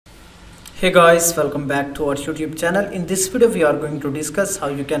Hey guys, welcome back to our YouTube channel. In this video we are going to discuss how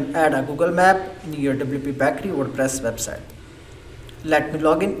you can add a Google map in your wpbakery WordPress website. Let me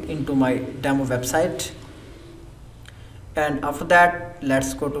log in into my demo website, and after that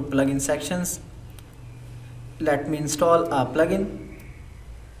let's go to plugin sections. Let me install a plugin.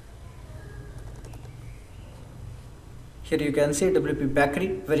 Here you can see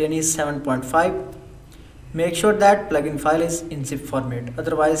wpbakery version is 7.5. Make sure that plugin file is in zip format,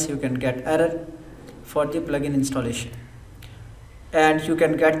 otherwise you can get error for the plugin installation. And you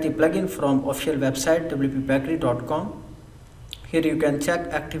can get the plugin from official website wpbakery.com. Here you can check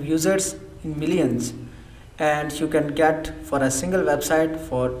active users in millions, and you can get for a single website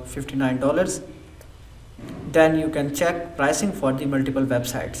for $59. Then you can check pricing for the multiple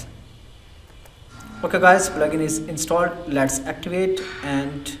websites. Okay guys, plugin is installed. Let's activate,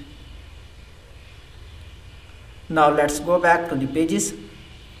 and now let's go back to the pages.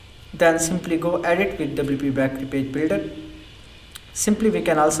 Then simply go edit with wpbakery page builder. Simply we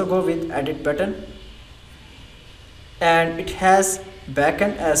can also go with edit button, and it has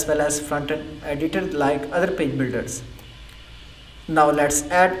backend as well as frontend editor like other page builders. Now let's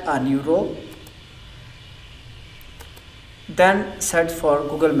add a new row. Then search for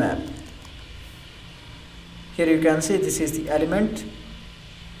Google Map. Here you can see this is the element.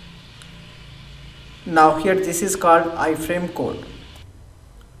 Now here this is called iframe code.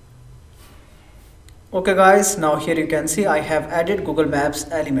 Okay guys, now here you can see I have added Google Maps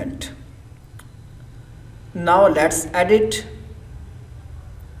element. Now let's edit,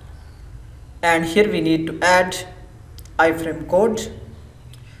 and here we need to add iframe code.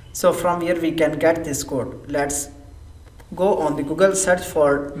 So from here we can get this code. Let's go on the Google, search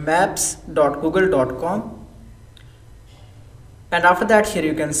for maps.google.com. And after that here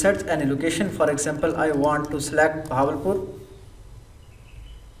you can search any location. For example, I want to select Bahawalpur.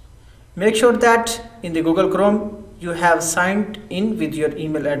 Make sure that in the Google Chrome you have signed in with your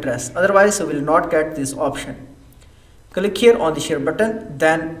email address, otherwise you will not get this option. Click here on the share button,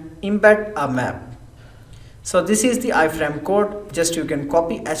 then embed a map. So this is the iframe code. Just you can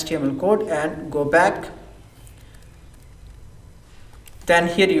copy HTML code and go back. Then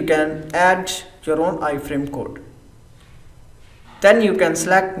here you can add your own iframe code. Then you can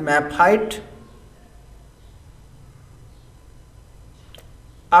select map height.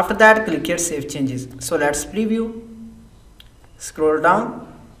 After that click here save changes. So let's preview, scroll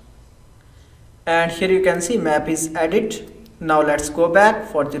down, and here you can see map is added. Now let's go back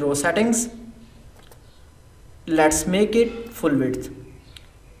for the row settings. Let's make it full width.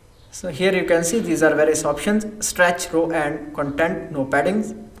 So here you can see these are various options: stretch, row and content, no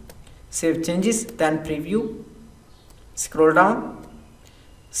paddings. Save changes, then preview, scroll down.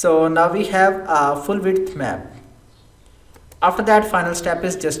 So now we have a full width map. After that, final step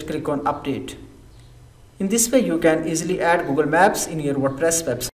is just click on update. In this way you can easily add Google Maps in your WordPress website.